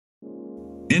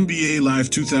NBA Live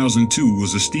 2002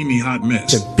 was a steamy hot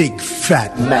mess. It's a big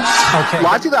fat mess. Okay.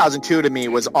 Live 2002 to me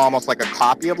was almost like a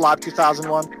copy of Live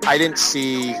 2001. I didn't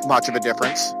see much of a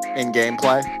difference in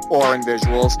gameplay or in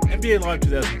visuals. NBA Live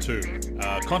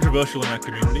 2002, controversial in our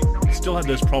community. Still had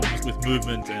those problems with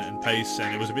movement and pace,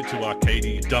 and it was a bit too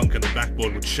arcadey. Dunk and the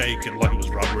backboard would shake and like it was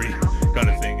rubbery kind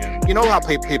of thing. And you know how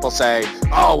people say,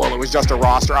 oh, well, it was just a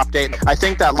roster update? I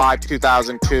think that Live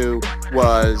 2002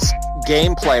 was,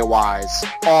 gameplay-wise,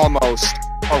 almost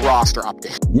a roster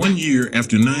update. 1 year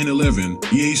after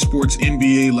 9/11, EA Sports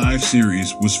NBA Live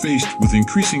Series was faced with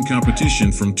increasing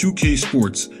competition from 2K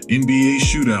Sports, NBA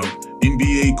Shootout,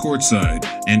 NBA Courtside,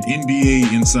 and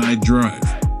NBA Inside Drive.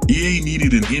 EA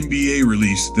needed an NBA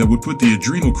release that would put the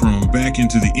adrenochrome back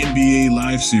into the NBA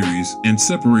Live Series and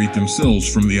separate themselves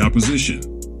from the opposition.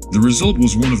 The result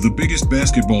was one of the biggest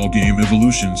basketball game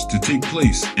evolutions to take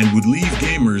place and would leave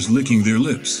gamers licking their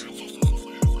lips.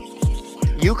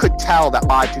 You could tell that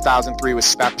Live 2003 was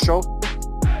special,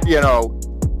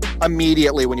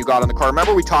 immediately when you got on the court.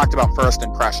 Remember we talked about first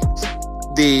impressions.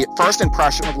 The first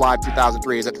impression of Live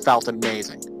 2003 is it felt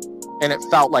amazing, and it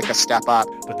felt like a step up.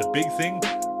 But the big thing,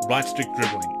 right-stick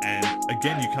dribbling. And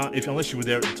again, you can't, unless you were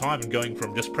there at the time and going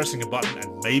from just pressing a button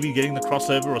and maybe getting the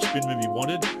crossover or spin move you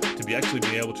wanted, to be actually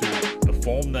being able to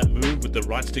perform that move with the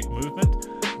right-stick movement,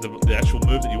 the actual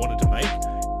move that you wanted to make.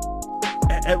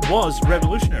 It was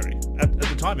revolutionary. At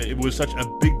the time, it was such a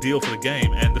big deal for the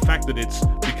game, and the fact that it's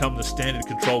become the standard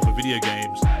control for video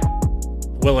games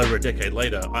well over a decade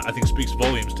later, I think speaks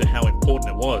volumes to how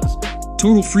important it was.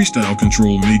 Total Freestyle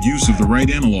Control made use of the right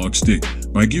analog stick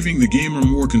by giving the gamer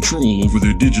more control over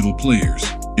their digital players.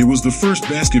 It was the first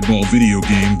basketball video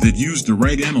game that used the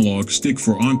right analog stick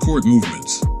for on-court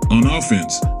movements. On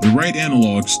offense, the right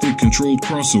analog stick controlled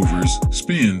crossovers,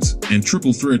 spins, and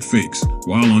triple threat fakes,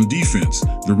 while on defense,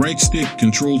 the right stick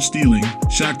controlled stealing,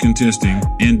 shot contesting,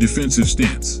 and defensive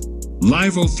stance.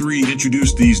 Live 03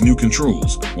 introduced these new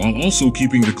controls, while also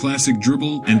keeping the classic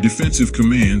dribble and defensive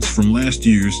commands from last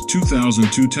year's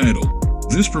 2002 title.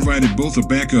 This provided both a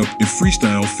backup if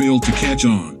Freestyle failed to catch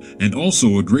on, and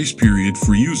also a grace period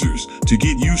for users to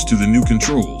get used to the new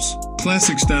controls.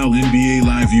 Classic-style NBA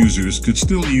Live users could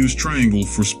still use triangle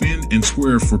for spin and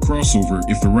square for crossover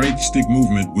if the right stick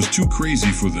movement was too crazy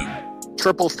for them.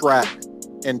 Triple threat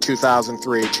in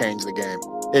 2003 changed the game.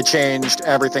 It changed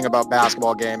everything about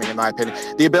basketball gaming, in my opinion.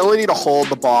 The ability to hold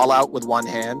the ball out with one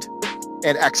hand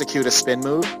and execute a spin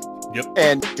move,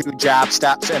 and do jab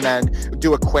steps and then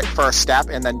do a quick first step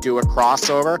and then do a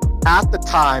crossover. At the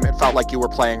time, it felt like you were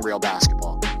playing real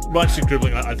basketball. Right-stick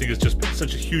dribbling, I think, has just been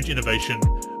such a huge innovation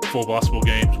for basketball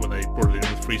games when they brought it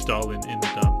in with Freestyle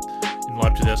in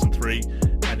Live 2003,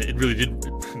 and it really did.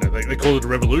 They called it a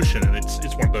revolution, and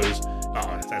it's one of those.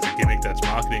 That's a gimmick, that's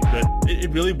marketing, but it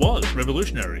really was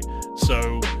revolutionary.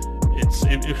 So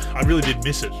I really did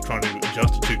miss it trying to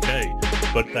adjust to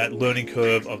 2K, but that learning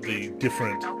curve of the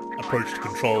different approach to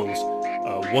controls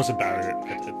was a barrier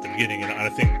at the beginning, and I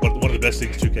think one of the best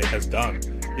things 2K has done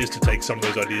is to take some of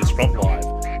those ideas from Live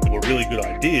that were really good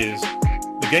ideas.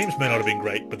 The games may not have been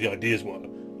great, but the ideas were,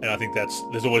 and I think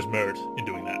there's always merit in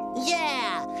doing that.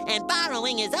 Yeah, and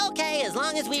borrowing is okay as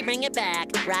long as we bring it back,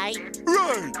 right?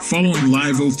 Right! Following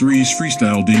Live 03's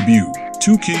Freestyle debut,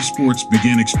 2K Sports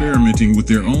began experimenting with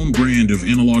their own brand of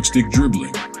analog stick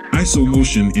dribbling. ISO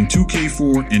motion in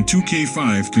 2K4 and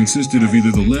 2K5 consisted of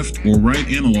either the left or right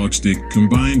analog stick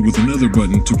combined with another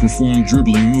button to perform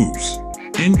dribbling moves.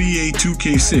 NBA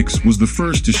 2K6 was the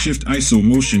first to shift ISO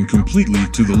motion completely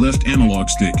to the left analog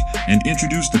stick and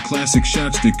introduced the classic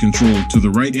shot stick control to the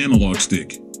right analog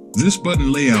stick. This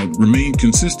button layout remained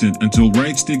consistent until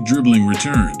right-stick dribbling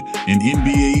returned in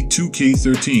NBA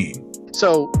 2K13.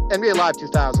 So, NBA Live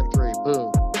 2003,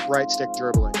 boom, right-stick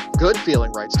dribbling. Good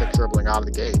feeling right-stick dribbling out of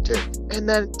the gate, too. And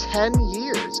then 10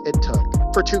 years it took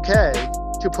for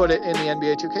 2K to put it in the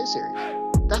NBA 2K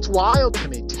series. That's wild to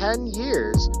me. 10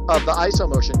 years of the ISO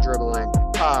motion dribbling.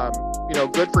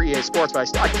 Good for EA Sports,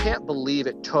 but I can't believe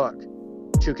it took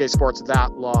 2K Sports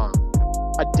that long,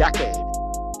 a decade,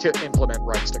 to implement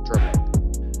right-stick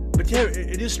dribbling. But yeah,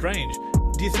 it is strange.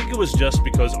 Do you think it was just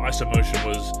because ISO motion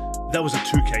was a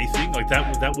 2K thing? Like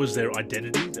that was their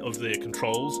identity of their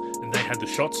controls, and they had the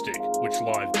shot stick, which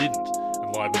Live didn't.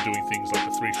 And Live was doing things like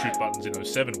the 3 shoot buttons in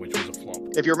 07, which was a flop.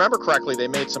 If you remember correctly, they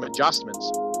made some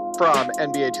adjustments from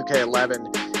NBA 2K11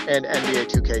 and NBA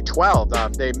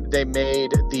 2K12. They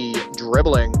made the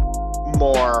dribbling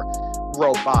more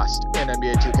robust in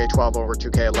NBA 2K12 over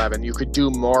 2K11. You could do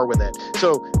more with it.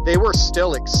 So they were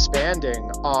still expanding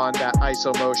on that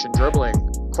ISO motion dribbling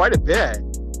quite a bit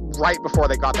right before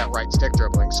they got that right-stick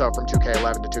dribbling, so from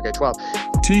 2K11 to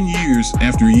 2K12. 10 years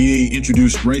after EA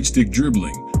introduced Right-Stick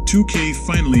Dribbling, 2K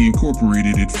finally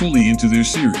incorporated it fully into their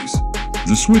series.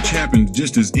 The switch happened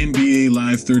just as NBA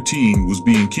Live 13 was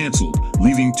being canceled,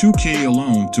 leaving 2K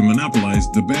alone to monopolize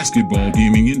the basketball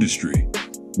gaming industry.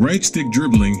 Right-Stick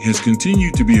Dribbling has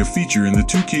continued to be a feature in the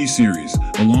 2K series,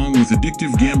 along with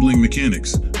addictive gambling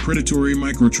mechanics, predatory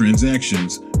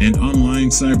microtransactions, and online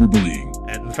cyberbullying.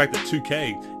 And the fact that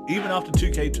 2K, even after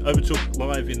 2K overtook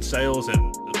Live in sales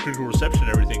and critical reception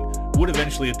and everything, would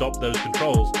eventually adopt those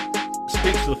controls,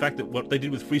 speaks to the fact that what they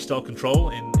did with Freestyle Control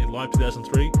in Live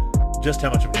 2003, just how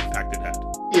much of an impact it had.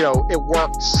 You know, it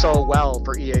worked so well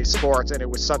for EA Sports, and it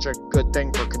was such a good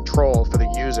thing for control for the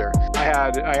user. I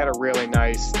had a really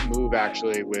nice move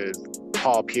actually with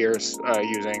Paul Pierce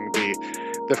using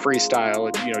the freestyle,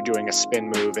 you know, doing a spin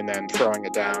move and then throwing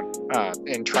it down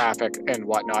in traffic and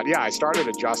whatnot. Yeah, I started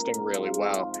adjusting really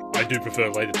well. I do prefer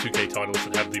later 2K titles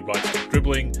that have the right-stick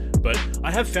dribbling, but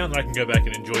I have found that I can go back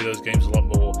and enjoy those games a lot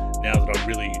more now that I've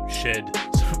really shed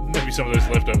maybe some of those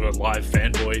leftover Live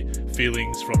fanboy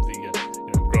feelings from the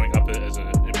growing up as an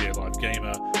NBA Live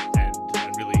gamer and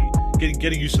really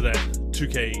getting used to that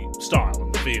 2K style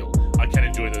and the feel. I can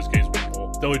enjoy those games a bit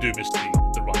more, though I do miss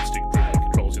the right-stick dribbling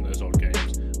controls in those old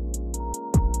games.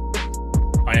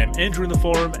 I am Andrew in the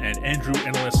forum and Andrew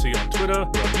NLSC on Twitter.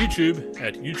 We're on YouTube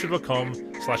at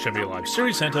youtube.com/NBA Live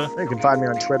Series Center. You can find me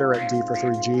on Twitter at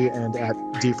D43G and at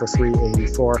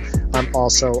D4384. I'm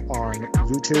also on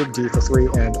YouTube, D43,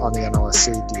 and on the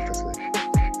NLSC, D43.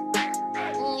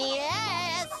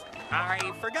 Yes!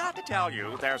 I forgot to tell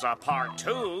you there's a part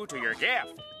 2 to your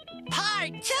gift.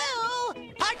 Part 2?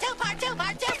 Part 2, part 2,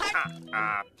 part 2,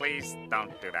 part... Please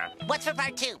don't do that. What's for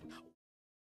part 2?